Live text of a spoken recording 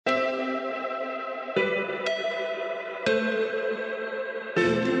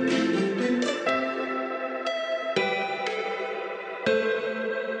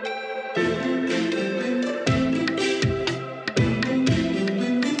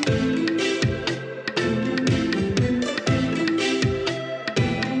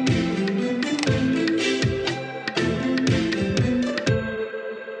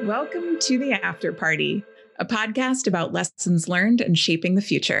to The After Party, a podcast about lessons learned and shaping the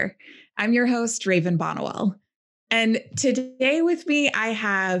future. I'm your host, Raven Bonnewell. And today with me, I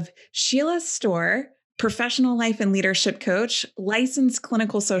have Sheila Storr, professional life and leadership coach, licensed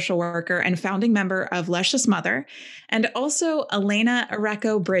clinical social worker, and founding member of Luscious Mother, and also Elena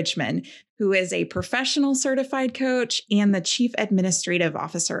Areco Bridgman, who is a professional certified coach and the chief administrative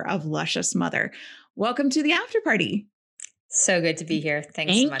officer of Luscious Mother. Welcome to The After Party. So good to be here.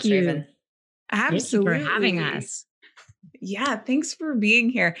 Thanks so much, Raven. Absolutely. Thank you for having us. Yeah, thanks for being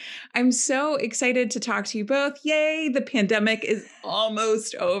here. I'm so excited to talk to you both. Yay, the pandemic is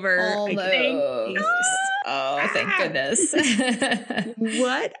almost over. Almost. Oh, thank goodness.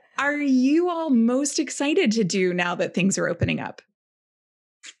 What are you all most excited to do now that things are opening up?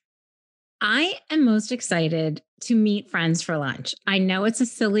 I am most excited to meet friends for lunch. I know it's a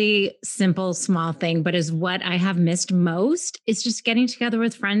silly, simple, small thing, but is what I have missed most is just getting together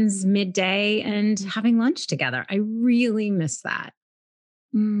with friends midday and having lunch together. I really miss that.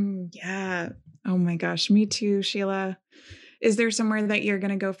 Yeah. Oh my gosh. Me too, Sheila. Is there somewhere that you're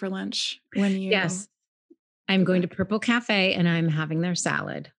going to go for lunch when you? Yes. I'm going to Purple Cafe and I'm having their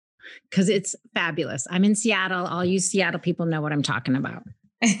salad because it's fabulous. I'm in Seattle. All you Seattle people know what I'm talking about.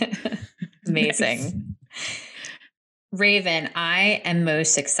 Amazing. Nice. Raven, I am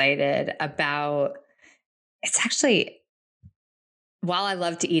most excited about, it's actually, while I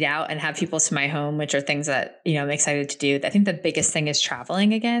love to eat out and have people to my home, which are things that, I'm excited to do, I think the biggest thing is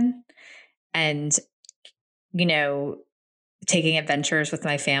traveling again and, taking adventures with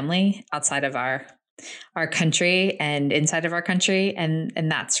my family outside of our country and inside of our country.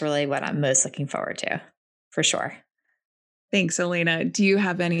 And that's really what I'm most looking forward to, for sure. Thanks, Elena. Do you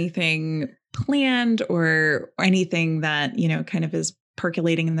have anything planned or anything that, kind of is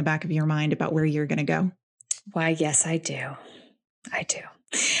percolating in the back of your mind about where you're going to go? Why, yes, I do.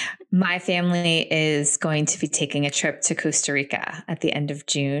 My family is going to be taking a trip to Costa Rica at the end of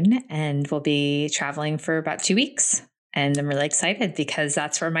June, and we'll be traveling for about 2 weeks. And I'm really excited because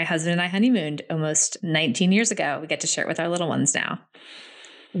that's where my husband and I honeymooned almost 19 years ago. We get to share it with our little ones now.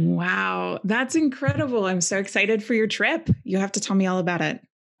 Wow, that's incredible. I'm so excited for your trip. You have to tell me all about it.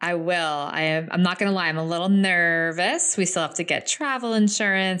 I will. I'm not going to lie. I'm a little nervous. We still have to get travel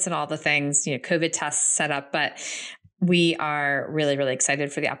insurance and all the things, COVID tests set up, but we are really, really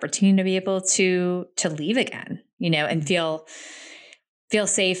excited for the opportunity to be able to leave again, and feel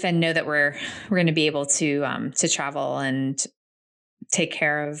safe and know that we're going to be able to travel and take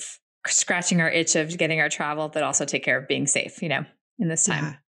care of scratching our itch of getting our travel, but also take care of being safe, in this time.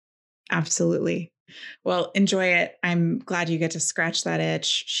 Yeah, absolutely. Well, enjoy it. I'm glad you get to scratch that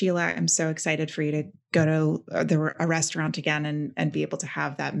itch. Sheila, I'm so excited for you to go to a restaurant again and be able to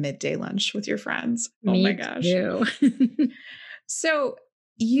have that midday lunch with your friends. Oh my gosh. Too. So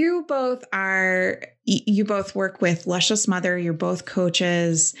you both work with Luscious Mother. You're both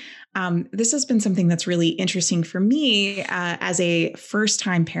coaches. This has been something that's really interesting for me as a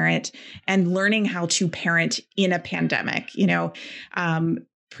first-time parent and learning how to parent in a pandemic.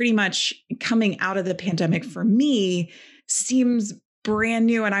 Pretty much coming out of the pandemic for me seems brand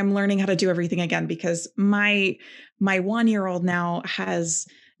new, and I'm learning how to do everything again because my 1-year-old now has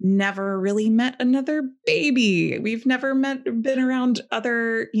never really met another baby. We've never been around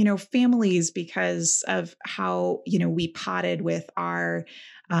other, families because of how, we potted with our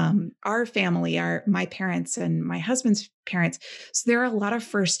family, my parents and my husband's parents. So there are a lot of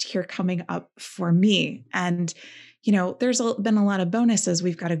firsts here coming up for me. And, there's been a lot of bonuses.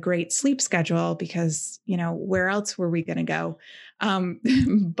 We've got a great sleep schedule because, where else were we going to go?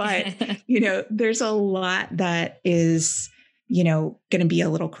 But, there's a lot that is, going to be a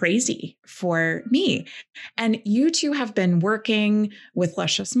little crazy for me. And you two have been working with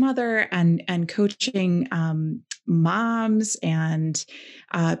Luscious Mother and coaching moms and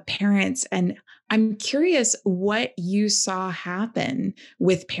parents. And I'm curious what you saw happen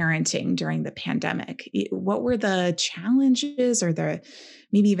with parenting during the pandemic. What were the challenges or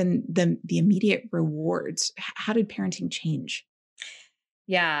maybe even the immediate rewards? How did parenting change?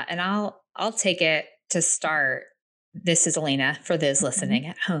 Yeah. And I'll take it to start. This is Elena for those listening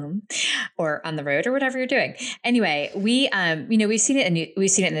at home or on the road or whatever you're doing. Anyway, we've seen it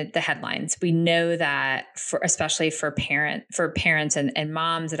in the headlines. We know that especially for parents and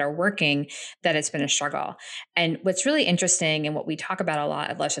moms that are working, that it's been a struggle. And what's really interesting and what we talk about a lot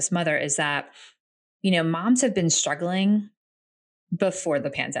at Luscious Mother is that, moms have been struggling before the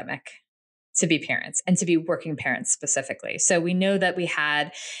pandemic to be parents and to be working parents specifically. So we know that we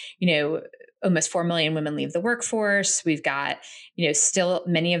had, almost 4 million women leave the workforce. We've got, still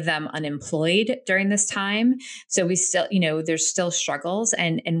many of them unemployed during this time. So we still, there's still struggles,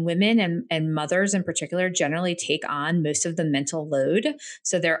 and women and mothers in particular generally take on most of the mental load.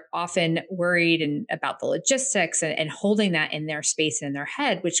 So they're often worried and about the logistics and holding that in their space and in their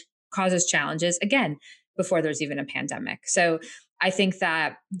head, which causes challenges again, before there's even a pandemic. So I think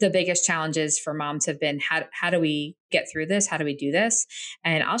that the biggest challenges for moms have been how do we get through this? How do we do this?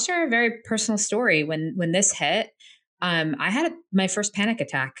 And I'll share a very personal story. When this hit, I had my first panic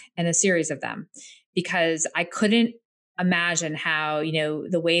attack and a series of them, because I couldn't imagine how,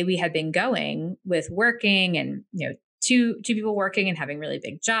 the way we had been going with working and, two people working and having really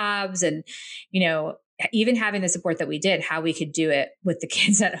big jobs and, even having the support that we did, how we could do it with the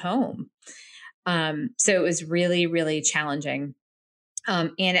kids at home. So it was really, really challenging.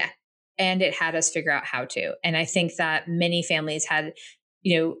 And it had us figure out how to. And I think that many families had,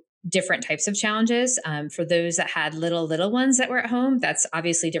 different types of challenges. For those that had little ones that were at home, that's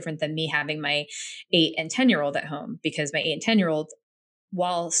obviously different than me having my 8 and 10-year-old at home, because my 8 and 10-year-old,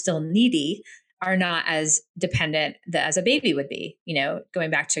 while still needy, are not as dependent as a baby would be.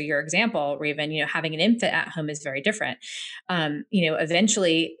 Going back to your example, Raven, having an infant at home is very different.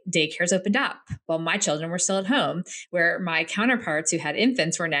 Eventually daycares opened up while my children were still at home, where my counterparts who had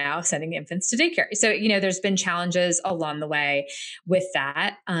infants were now sending infants to daycare. So, there's been challenges along the way with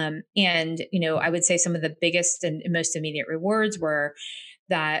that. And, I would say some of the biggest and most immediate rewards were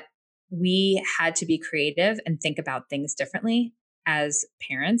that we had to be creative and think about things differently. As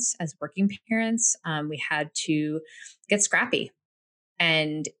parents, as working parents, we had to get scrappy.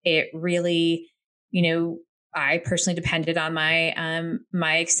 And it really, I personally depended on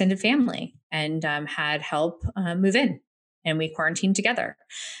my extended family and had help move in. And we quarantined together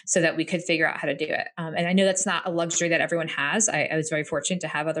so that we could figure out how to do it. And I know that's not a luxury that everyone has. I was very fortunate to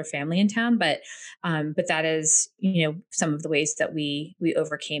have other family in town, but that is, some of the ways that we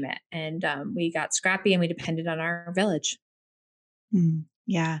overcame it. And we got scrappy and we depended on our village.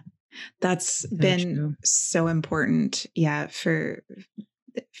 Yeah, that's been true. So important. Yeah. For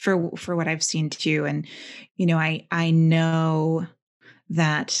what I've seen too. And, I know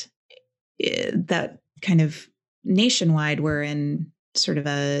that that kind of nationwide, we're in sort of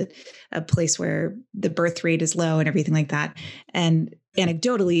a place where the birth rate is low and everything like that. And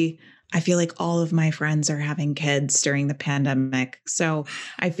anecdotally, I feel like all of my friends are having kids during the pandemic. So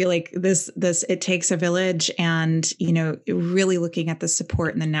I feel like it takes a village, and, really looking at the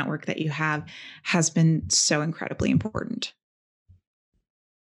support and the network that you have has been so incredibly important.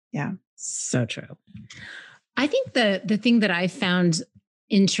 Yeah. So true. I think the thing that I found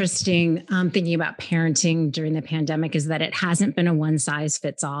interesting, thinking about parenting during the pandemic, is that it hasn't been a one size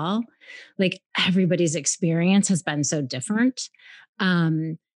fits all. Like, everybody's experience has been so different.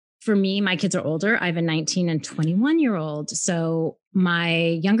 For me, my kids are older. I have a 19 and 21-year-old. So my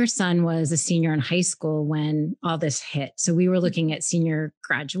younger son was a senior in high school when all this hit. So we were looking at senior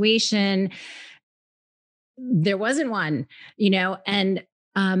graduation. There wasn't one, and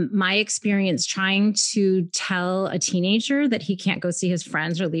my experience trying to tell a teenager that he can't go see his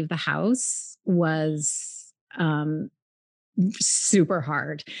friends or leave the house was super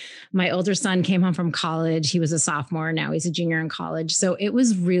hard. My older son came home from college. He was a sophomore. Now he's a junior in college. So it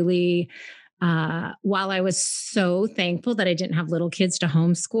was really, while I was so thankful that I didn't have little kids to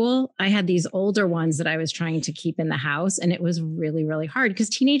homeschool, I had these older ones that I was trying to keep in the house. And it was really, really hard, because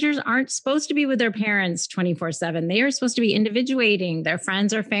teenagers aren't supposed to be with their parents 24/7. They are supposed to be individuating their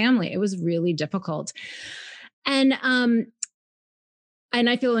friends or family. It was really difficult. And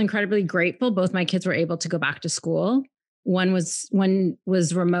I feel incredibly grateful. Both my kids were able to go back to school. One was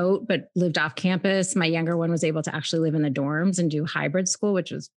remote, but lived off campus. My younger one was able to actually live in the dorms and do hybrid school, which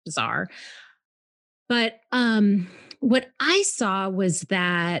was bizarre. But what I saw was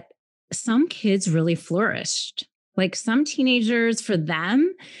that some kids really flourished. Like, some teenagers, for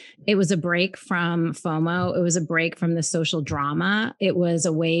them, it was a break from FOMO. It was a break from the social drama. It was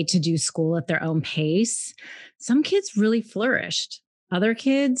a way to do school at their own pace. Some kids really flourished. Other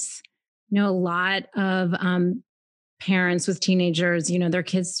kids, a lot of parents with teenagers, their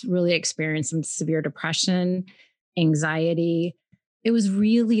kids really experienced some severe depression, anxiety. It was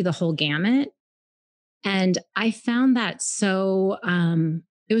really the whole gamut. And I found that so,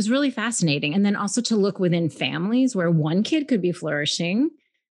 it was really fascinating. And then also to look within families where one kid could be flourishing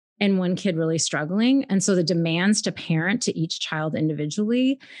and one kid really struggling. And so the demands to parent to each child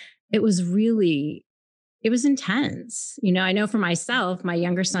individually, it was intense. I know for myself, my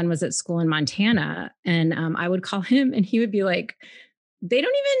younger son was at school in Montana, and I would call him and he would be like, they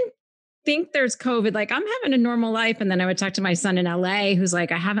don't even think there's COVID. Like, I'm having a normal life. And then I would talk to my son in LA, who's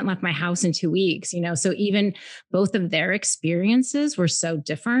like, I haven't left my house in 2 weeks, So even both of their experiences were so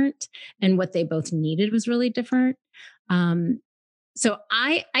different, and what they both needed was really different. So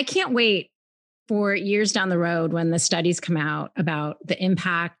I can't wait for years down the road when the studies come out about the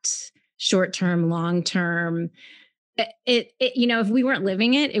impact, short-term, long-term. If we weren't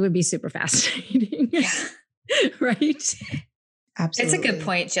living it, it would be super fascinating. Yeah. Right. Absolutely. It's a good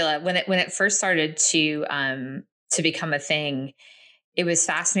point, Sheila. When it first started to become a thing, it was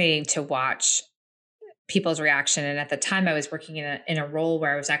fascinating to watch people's reaction. And at the time, I was working in a role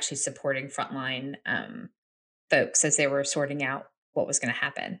where I was actually supporting frontline folks as they were sorting out what was going to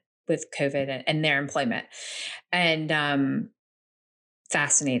happen with COVID and their employment. And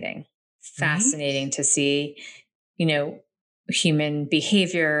fascinating to see, human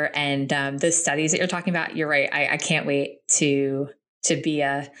behavior and those studies that you're talking about. You're right. I can't wait to be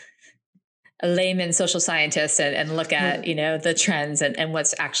a layman social scientist and look at, the trends and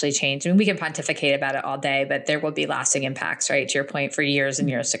what's actually changed. I mean, we can pontificate about it all day, but there will be lasting impacts, right? To your point, for years and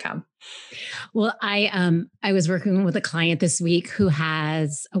years to come. Well, I was working with a client this week who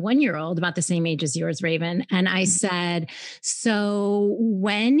has a 1-year-old about the same age as yours, Raven. And I said, so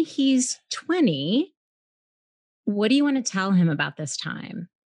when he's 20, what do you want to tell him about this time?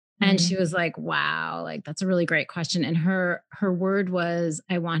 And she was like, wow, like, that's a really great question. And her word was,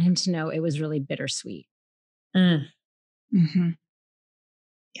 I want him to know it was really bittersweet. Mm-hmm.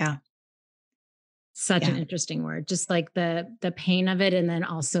 Yeah. Such an interesting word. Just like the pain of it. And then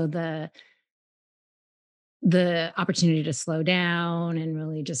also the opportunity to slow down and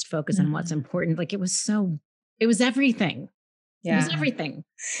really just focus on what's important. Like, it was everything. Yeah. It was everything.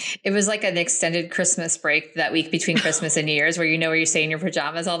 It was like an extended Christmas break that week between Christmas and New Year's, where you stay in your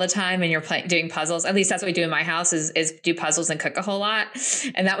pajamas all the time and you're doing puzzles. At least that's what we do in my house is do puzzles and cook a whole lot.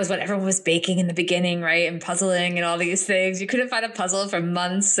 And that was what everyone was baking in the beginning, right? And puzzling and all these things. You couldn't find a puzzle for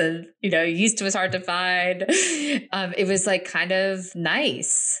months, and yeast was hard to find. It was like kind of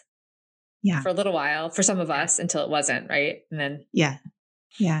nice, for a little while for some of us, until it wasn't, right? And then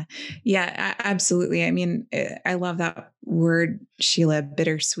Yeah, absolutely. I mean, I love that word, Sheila,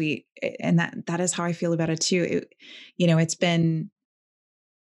 bittersweet. And that is how I feel about it too. It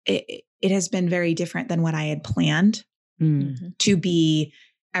has been very different than what I had planned to be.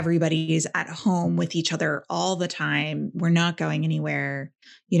 Everybody's at home with each other all the time. We're not going anywhere.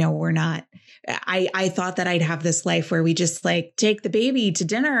 We're not, I thought that I'd have this life where we just like take the baby to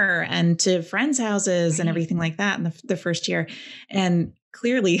dinner and to friends' houses and everything like that in the first year. And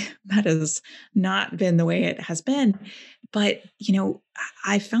clearly that has not been the way it has been. But,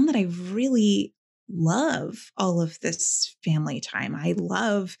 I found that I really love all of this family time. I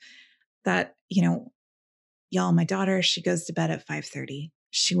love that, y'all, my daughter, she goes to bed at 5:30.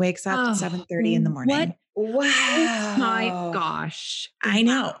 She wakes up at 7:30 in the morning. What? Wow. Oh my gosh. I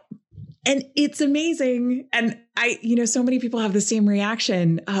know. And it's amazing. And so many people have the same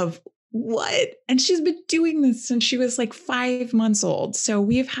reaction of, what? And she's been doing this since she was like 5 months old. So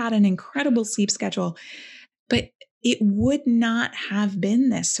we've had an incredible sleep schedule, but it would not have been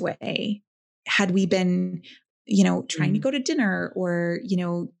this way had we been, trying to go to dinner or,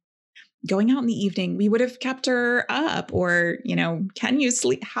 going out in the evening. We would have kept her up, or, can you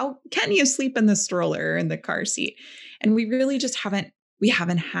sleep? How can you sleep in the stroller in the car seat? And we really just haven't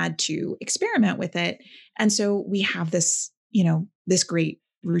had to experiment with it. And so we have this, this great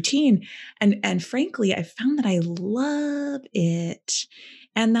routine. And frankly, I found that I love it.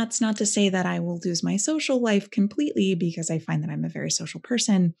 And that's not to say that I will lose my social life completely, because I find that I'm a very social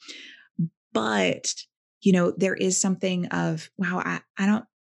person. But, there is something of, wow,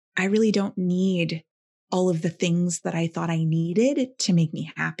 I really don't need all of the things that I thought I needed to make me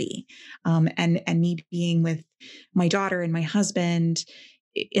happy. And me being with my daughter and my husband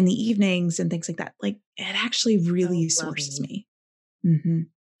in the evenings and things like that, like, it actually really sources me. Mm-hmm.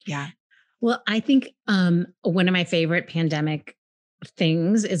 Yeah. Well, I think one of my favorite pandemic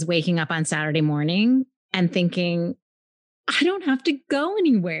things is waking up on Saturday morning and thinking, I don't have to go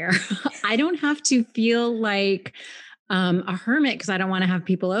anywhere. I don't have to feel like a hermit because I don't want to have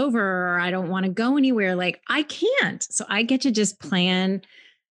people over, or I don't want to go anywhere. Like, I can't. So I get to just plan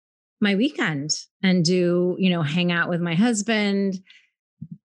my weekend and do, hang out with my husband,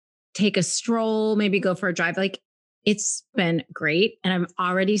 take a stroll, maybe go for a drive. Like, it's been great. And I'm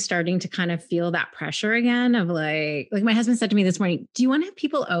already starting to kind of feel that pressure again of like my husband said to me this morning, do you want to have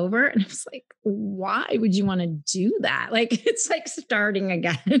people over? And I was like, why would you want to do that? Like, it's like starting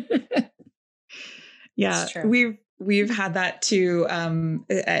again. Yeah, we've had that too.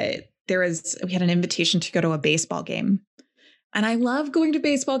 We had an invitation to go to a baseball game And I love going to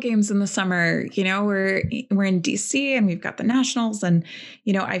baseball games in the summer. You know, we're in DC and we've got the Nationals, and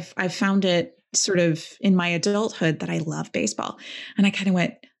you know, I've found it sort of in my adulthood that I love baseball. And I kind of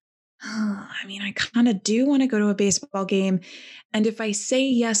went, oh, I mean, I kind of do want to go to a baseball game. And if I say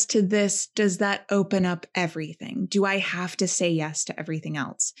yes to this, does that open up everything? Do I have to say yes to everything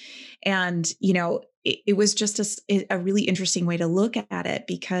else? And, you know, it was just a really interesting way to look at it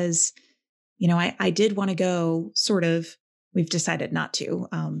because, you know, I did want to go sort of. We've decided not to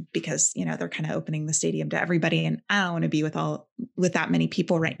because, you know, they're kind of opening the stadium to everybody. And I don't want to be with that many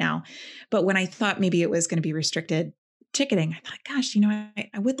people right now. But when I thought maybe it was going to be restricted ticketing, I thought, gosh, you know,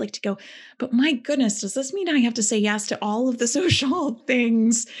 I would like to go. But my goodness, does this mean I have to say yes to all of the social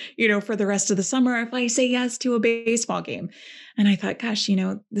things, you know, for the rest of the summer if I say yes to a baseball game? And I thought, gosh, you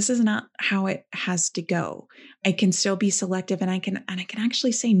know, this is not how it has to go. I can still be selective and I can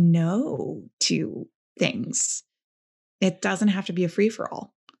actually say no to things. It doesn't have to be a free for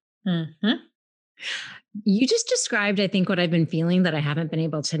all. Mm-hmm. You just described, I think, what I've been feeling that I haven't been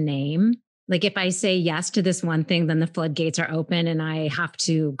able to name. Like if I say yes to this one thing, then the floodgates are open and I have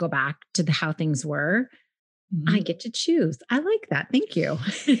to go back to how things were. Mm-hmm. I get to choose. I like that. Thank you.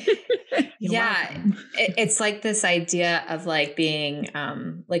 It's like this idea of like being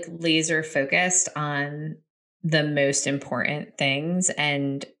like laser focused on the most important things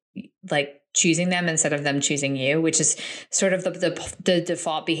and like choosing them instead of them choosing you, which is sort of the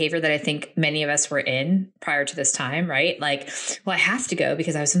default behavior that I think many of us were in prior to this time, right? Like, well, I have to go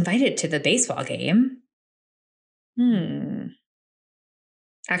because I was invited to the baseball game.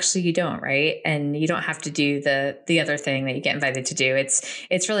 Actually, you don't, right? And you don't have to do the other thing that you get invited to do.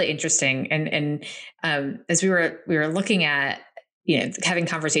 It's really interesting. And as we were looking at, you know, having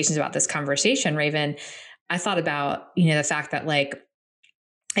conversations about this conversation, Raven, I thought about, you know, the fact that like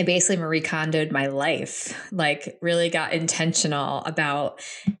I basically Marie Kondo'd my life, like really got intentional about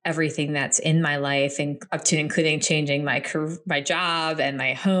everything that's in my life and up to including changing my job and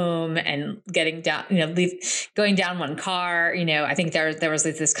my home and getting down, you know, going down one car. You know, I think there was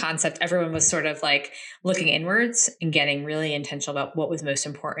like this concept. Everyone was sort of like looking inwards and getting really intentional about what was most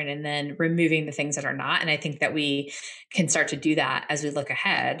important and then removing the things that are not. And I think that we can start to do that as we look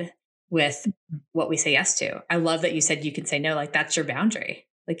ahead with what we say yes to. I love that you said you can say no, like that's your boundary.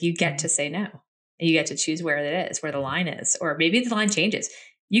 Like you get to say no. You get to choose where it is, where the line is, or maybe the line changes.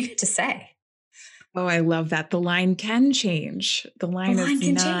 You get to say. Oh, I love that. The line can change. The line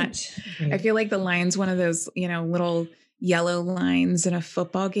can change. I feel like the line's one of those, you know, little yellow lines in a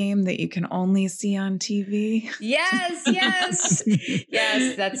football game that you can only see on TV. Yes.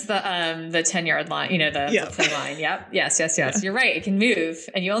 Yes. That's the 10-yard line, you know, the play line. Yep. Yes. Yeah. You're right. It can move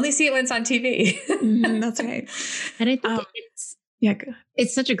and you only see it when it's on TV. That's right. And I think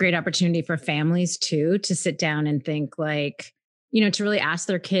it's such a great opportunity for families too, to sit down and think like, you know, to really ask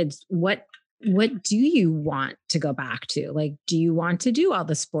their kids, what do you want to go back to? Like, do you want to do all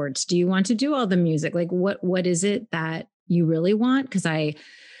the sports? Do you want to do all the music? Like, what is it that you really want? Because I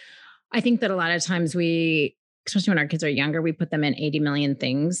think that a lot of times we, especially when our kids are younger, we put them in 80 million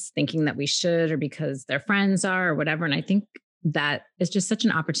things thinking that we should, or because their friends are or whatever. And I think that is just such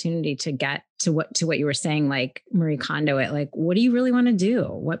an opportunity to get to what you were saying, like Marie Kondo it, like, what do you really want to do?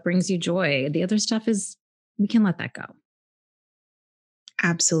 What brings you joy? The other stuff is, we can let that go.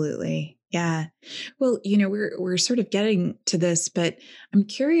 Absolutely. Yeah. Well, you know, we're sort of getting to this, but I'm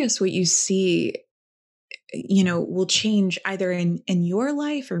curious what you see, you know, will change either in your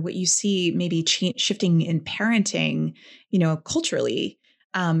life or what you see maybe shifting in parenting, you know, culturally,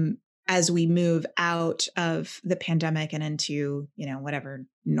 as we move out of the pandemic and into, you know, whatever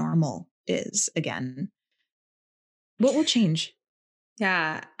normal is again. What will change?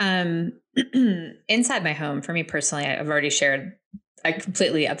 Yeah. Inside my home, for me personally, I've already shared, I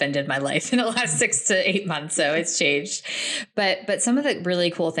completely upended my life in the last 6 to 8 months. So it's changed. But some of the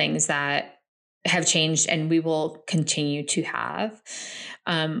really cool things that have changed and we will continue to have.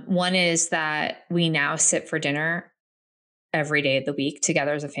 One is that we now sit for dinner every day of the week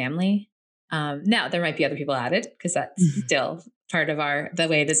together as a family. Now there might be other people added because that's still part of the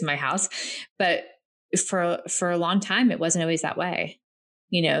way it is in my house. But for a long time, it wasn't always that way.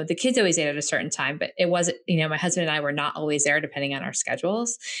 You know, the kids always ate at a certain time, but it wasn't, you know, my husband and I were not always there depending on our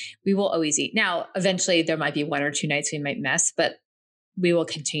schedules. We will always eat. Now, eventually there might be 1 or 2 nights we might miss, but we will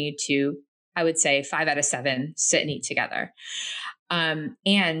continue to, I would say 5 out of 7, sit and eat together.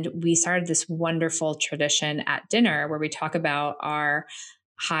 And we started this wonderful tradition at dinner where we talk about our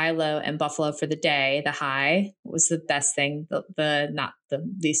high, low, and buffalo for the day. The high was the best thing, the not the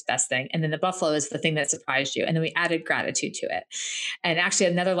least best thing. And then the buffalo is the thing that surprised you. And then we added gratitude to it. And actually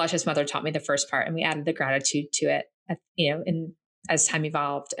another luscious mother taught me the first part and we added the gratitude to it. as time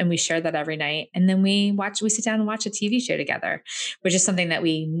evolved, and we shared that every night. And then we sit down and watch a TV show together, which is something that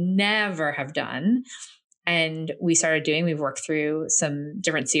we never have done. And we started doing, we've worked through some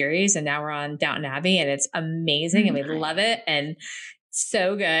different series, and now we're on Downton Abbey, and it's amazing and we love it. And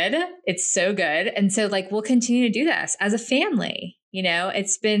so good. It's so good. And so like, we'll continue to do this as a family.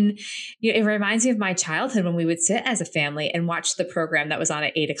 It's been, it reminds me of my childhood when we would sit as a family and watch the program that was on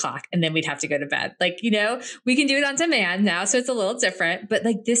at 8:00, and then we'd have to go to bed. Like, we can do it on demand now. So it's a little different, but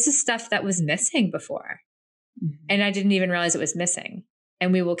like, this is stuff that was missing before. Mm-hmm. And I didn't even realize it was missing,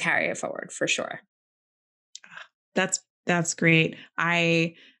 and we will carry it forward for sure. That's great.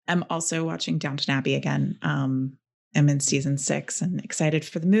 I am also watching Downton Abbey again. I'm in season 6 and excited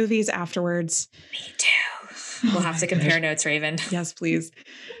for the movies afterwards. Me too. We'll have to compare notes, Raven. Yes, please.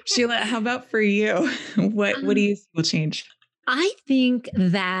 Sheila, how about for you? What do you think will change? I think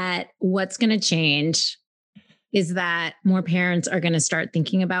that what's going to change is that more parents are going to start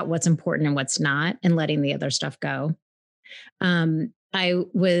thinking about what's important and what's not, and letting the other stuff go. I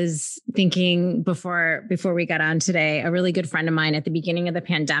was thinking before we got on today, a really good friend of mine at the beginning of the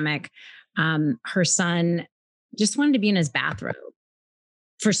pandemic, her son just wanted to be in his bathrobe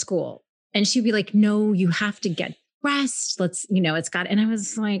for school. And she'd be like, no, you have to get dressed. And I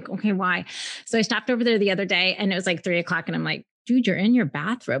was like, okay, why? So I stopped over there the other day, and it was like 3:00, and I'm like, dude, you're in your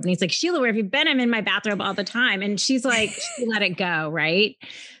bathrobe. And he's like, Sheila, where have you been? I'm in my bathrobe all the time. And she's like, she let it go. Right.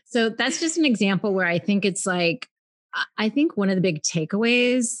 So that's just an example where I think it's like, I think one of the big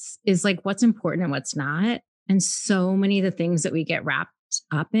takeaways is like what's important and what's not. And so many of the things that we get wrapped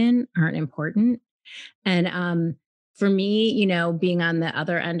up in aren't important. And for me, being on the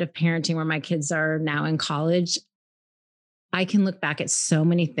other end of parenting where my kids are now in college, I can look back at so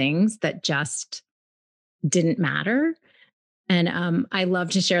many things that just didn't matter. And I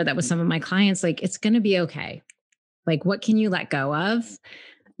love to share that with some of my clients. Like, it's going to be okay. Like, what can you let go of?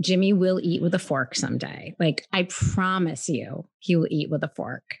 Jimmy will eat with a fork someday. Like, I promise you, he will eat with a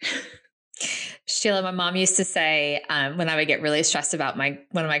fork. Sheila, my mom used to say, when I would get really stressed about one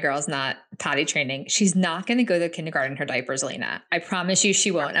of my girls not potty training, she's not going to go to kindergarten in her diapers, Elena. I promise you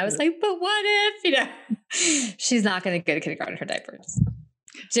she won't. I was like, but what if, she's not going to go to kindergarten in her diapers.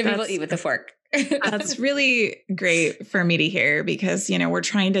 Jimmy will eat with a fork. That's really great for me to hear, because, we're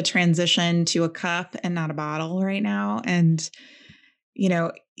trying to transition to a cup and not a bottle right now. And,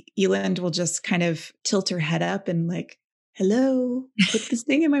 Eland will just kind of tilt her head up and like, hello, put this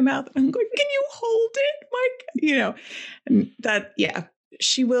thing in my mouth. I'm going, can you hold it, Mike? And that, yeah,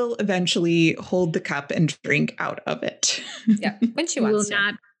 she will eventually hold the cup and drink out of it. Yeah, when she wants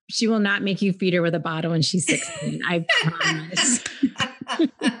to. She will not make you feed her with a bottle when she's 16. I promise.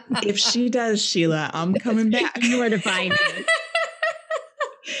 If she does, Sheila, I'm coming back. You are to find me.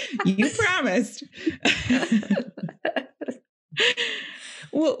 You promised.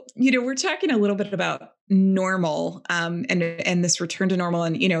 Well, we're talking a little bit about normal, and this return to normal,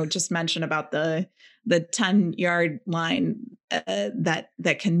 and just mention about the 10-yard line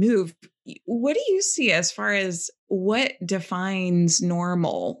that can move. What do you see as far as what defines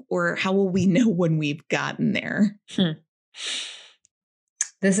normal, or how will we know when we've gotten there?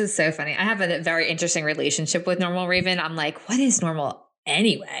 This is so funny. I have a very interesting relationship with normal, Raven. I'm like, what is normal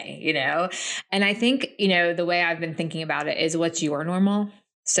anyway? And I think, the way I've been thinking about it is, what's your normal?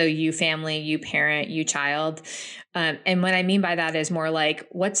 So you family, you parent, you child. And what I mean by that is more like,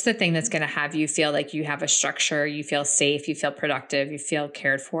 what's the thing that's going to have you feel like you have a structure, you feel safe, you feel productive, you feel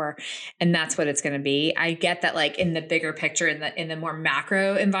cared for. And that's what it's going to be. I get that, like, in the bigger picture, in the more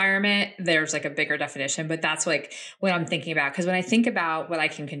macro environment, there's like a bigger definition, but that's like what I'm thinking about. Because when I think about what I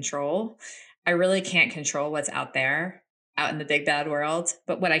can control, I really can't control what's out there, out in the big bad world.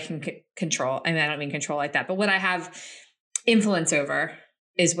 But what I can control, I don't mean control like that, but what I have influence over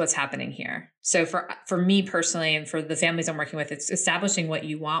is what's happening here. So for me personally, and for the families I'm working with, it's establishing what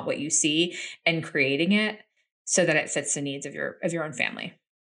you want, what you see, and creating it so that it fits the needs of your own family.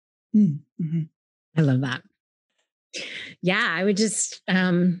 Mm-hmm. I love that. Yeah, I would just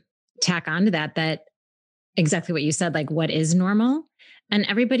tack onto that exactly what you said, like, what is normal? And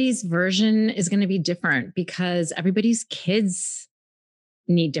everybody's version is going to be different, because everybody's kids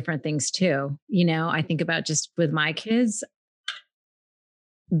need different things too. I think about just with my kids,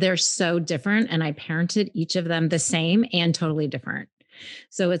 they're so different, and I parented each of them the same and totally different.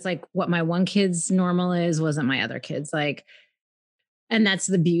 So it's like what my one kid's normal is wasn't my other kid's. Like, and that's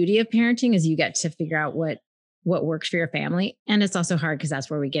the beauty of parenting, is you get to figure out what works for your family. And it's also hard because that's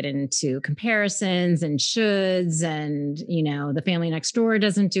where we get into comparisons and shoulds, and, the family next door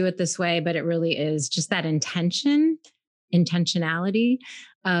doesn't do it this way, but it really is just that intention intentionality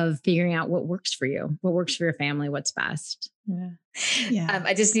of figuring out what works for you, what works for your family, what's best. Yeah.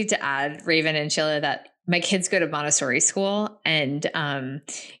 I just need to add, Raven and Sheila, that my kids go to Montessori school, and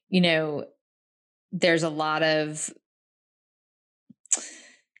there's a lot of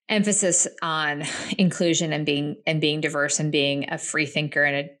emphasis on inclusion and being diverse and being a free thinker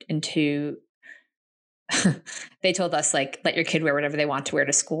and to they told us, like, let your kid wear whatever they want to wear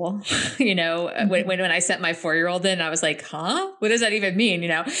to school. When I sent my 4-year-old in, I was like, huh, what does that even mean?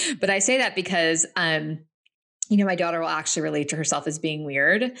 But I say that because, my daughter will actually relate to herself as being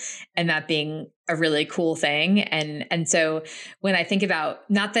weird and that being a really cool thing. And so when I think about,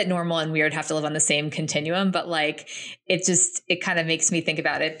 not that normal and weird have to live on the same continuum, but like, it kind of makes me think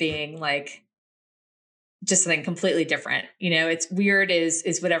about it being like just something completely different. It's weird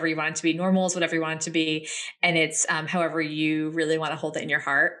is whatever you want it to be. Normal is whatever you want it to be. And it's however you really want to hold it in your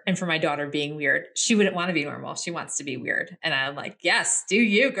heart. And for my daughter, being weird, she wouldn't want to be normal. She wants to be weird. And I'm like, yes, do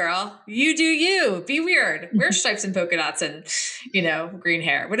you, girl. You do you. Be weird. Wear stripes and polka dots and, green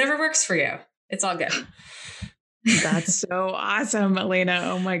hair. Whatever works for you. It's all good. That's so awesome,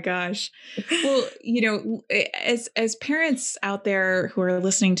 Elena. Oh my gosh. Well, as parents out there who are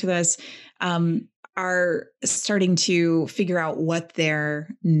listening to this, are starting to figure out what their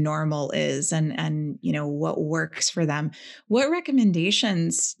normal is and what works for them. What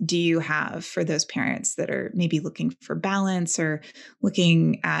recommendations do you have for those parents that are maybe looking for balance or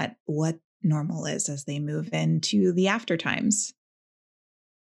looking at what normal is as they move into the after times?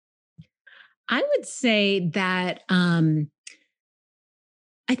 I would say that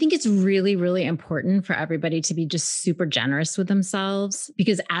I think it's really, really important for everybody to be just super generous with themselves,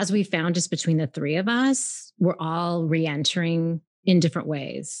 because as we found just between the three of us, we're all re-entering in different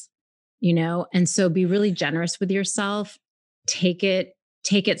ways, and so be really generous with yourself. Take it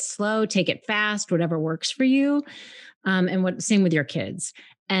slow, take it fast, whatever works for you. And same with your kids.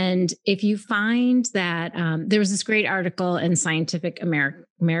 And if you find that there was this great article in Scientific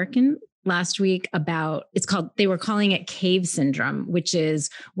American last week about, they were calling it cave syndrome, which is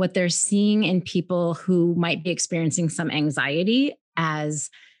what they're seeing in people who might be experiencing some anxiety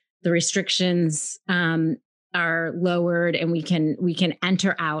as the restrictions are lowered and we can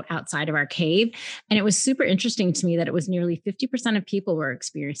enter outside of our cave. And it was super interesting to me that it was nearly 50% of people were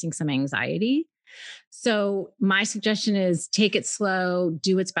experiencing some anxiety. So my suggestion is take it slow,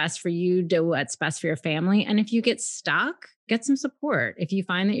 do what's best for you, do what's best for your family. And if you get stuck, get some support. If you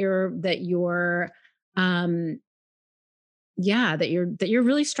find that you're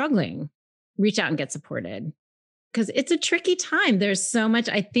really struggling, reach out and get supported, because it's a tricky time. There's so much.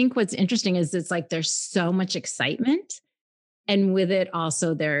 I think what's interesting is it's like there's so much excitement, and with it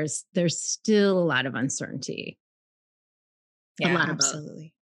also there's still a lot of uncertainty. Yeah,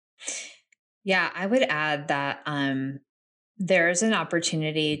 absolutely. Yeah, I would add that there's an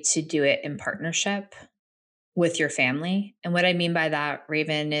opportunity to do it in partnership with your family. And what I mean by that,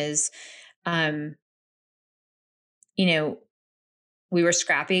 Raven, is, we were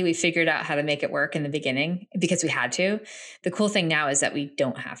scrappy. We figured out how to make it work in the beginning because we had to. The cool thing now is that we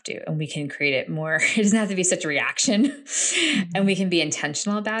don't have to, and we can create it more. It doesn't have to be such a reaction, and we can be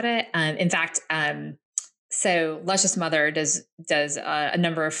intentional about it. In fact, so Luscious Mother does a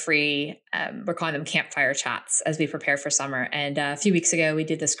number of free, we're calling them campfire chats as we prepare for summer. And a few weeks ago, we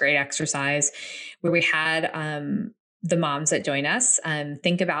did this great exercise where we had the moms that join us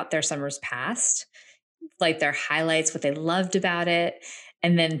think about their summers past, like their highlights, what they loved about it,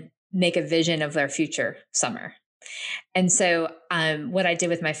 and then make a vision of their future summer. And so what I did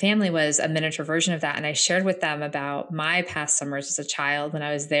with my family was a miniature version of that. And I shared with them about my past summers as a child when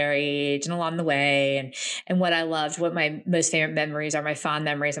I was their age and along the way, and what I loved, what my most favorite memories are, my fond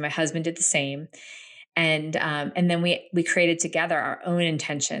memories. And my husband did the same. And then we created together our own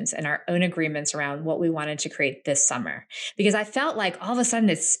intentions and our own agreements around what we wanted to create this summer. Because I felt like all of a sudden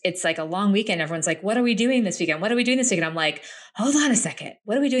it's like a long weekend. Everyone's like, what are we doing this weekend? What are we doing this weekend? I'm like, hold on a second.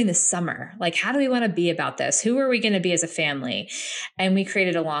 What are we doing this summer? Like, how do we want to be about this? Who are we going to be as a family? And we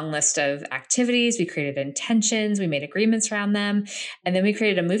created a long list of activities. We created intentions. We made agreements around them. And then we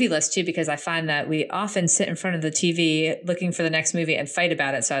created a movie list too, because I find that we often sit in front of the TV looking for the next movie and fight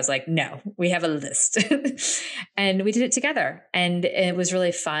about it. So I was like, no, we have a list. And we did it together, and it was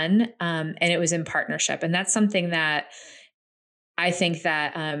really fun. And it was in partnership. And that's something that I think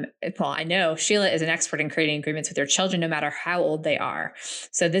that, I know Sheila is an expert in creating agreements with your children, no matter how old they are.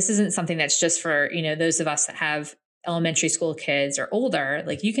 So this isn't something that's just for, those of us that have elementary school kids or older.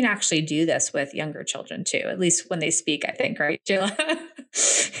 Like, you can actually do this with younger children too, at least when they speak, I think, right, Sheila?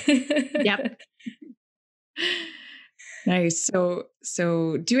 Yep. Nice.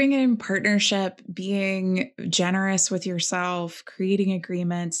 So doing it in partnership, being generous with yourself, creating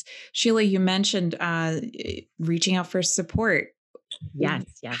agreements. Sheila, you mentioned reaching out for support. Yes.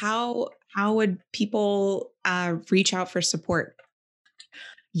 How would people reach out for support?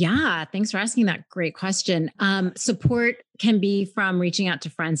 Yeah, thanks for asking that great question. Support can be from reaching out to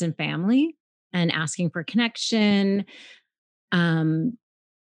friends and family and asking for connection,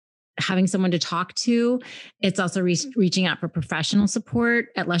 having someone to talk to. It's also reaching out for professional support.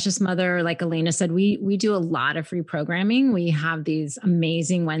 At Luscious Mother, like Elena said, we do a lot of free programming. We have these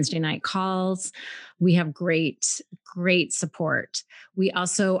amazing Wednesday night calls. We have great support. We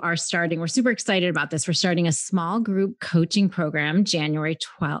also are starting, we're super excited about this. We're starting a small group coaching program July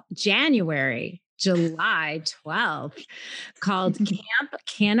 12th called Camp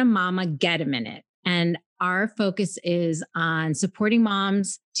Can a Mama Get a Minute? And our focus is on supporting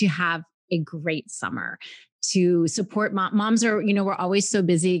moms to have a great summer, to support moms are, we're always so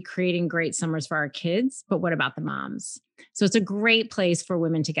busy creating great summers for our kids, but what about the moms? So it's a great place for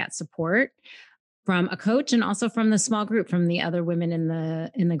women to get support from a coach and also from the small group, from the other women in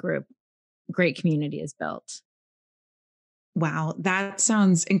the group. Great community is built. Wow, that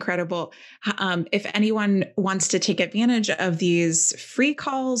sounds incredible. If anyone wants to take advantage of these free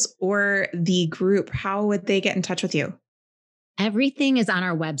calls or the group, how would they get in touch with you? Everything is on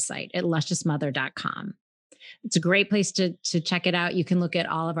our website at lusciousmother.com. It's a great place to check it out. You can look at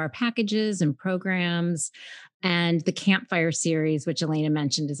all of our packages and programs, and the Campfire series, which Elena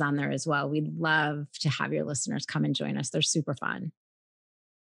mentioned, is on there as well. We'd love to have your listeners come and join us. They're super fun.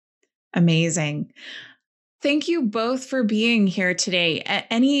 Amazing. Thank you both for being here today.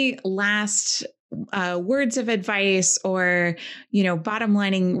 Any last words of advice or, bottom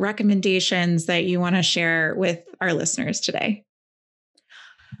lining recommendations that you want to share with our listeners today?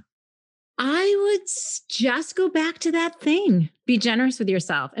 I would just go back to that thing. Be generous with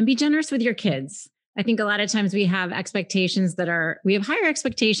yourself and be generous with your kids. I think a lot of times we have expectations we have higher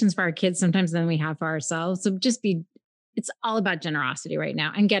expectations for our kids sometimes than we have for ourselves. So it's all about generosity right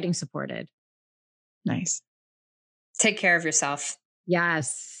now and getting supported. Nice. Take care of yourself.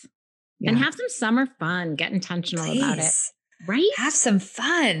 Yes. Yeah. And have some summer fun. Get intentional about it. Right? Have some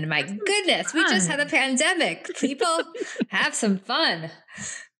fun. My goodness. We just had a pandemic. People, have some fun.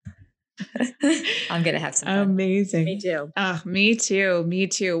 I'm going to have some fun. Amazing. Me too. Me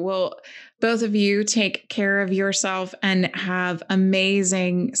too. Well, both of you take care of yourself and have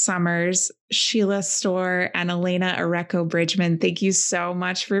amazing summers. Sheila Storr and Elena Areco-Bridgman, thank you so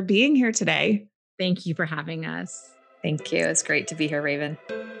much for being here today. Thank you for having us. Thank you. It's great to be here, Raven.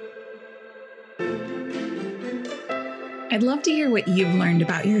 I'd love to hear what you've learned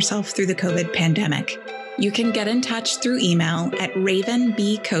about yourself through the COVID pandemic. You can get in touch through email at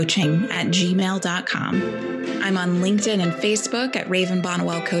ravenbcoaching@gmail.com. I'm on LinkedIn and Facebook at Raven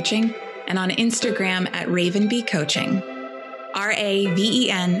Bonewell Coaching and on Instagram at ravenbcoaching.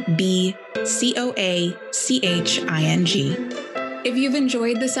 RAVENBCOACHING. If you've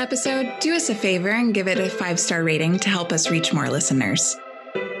enjoyed this episode, do us a favor and give it a 5-star rating to help us reach more listeners.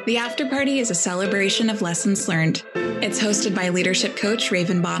 The After Party is a celebration of lessons learned. It's hosted by leadership coach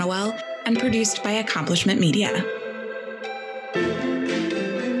Raven Bonewell and produced by Accomplishment Media.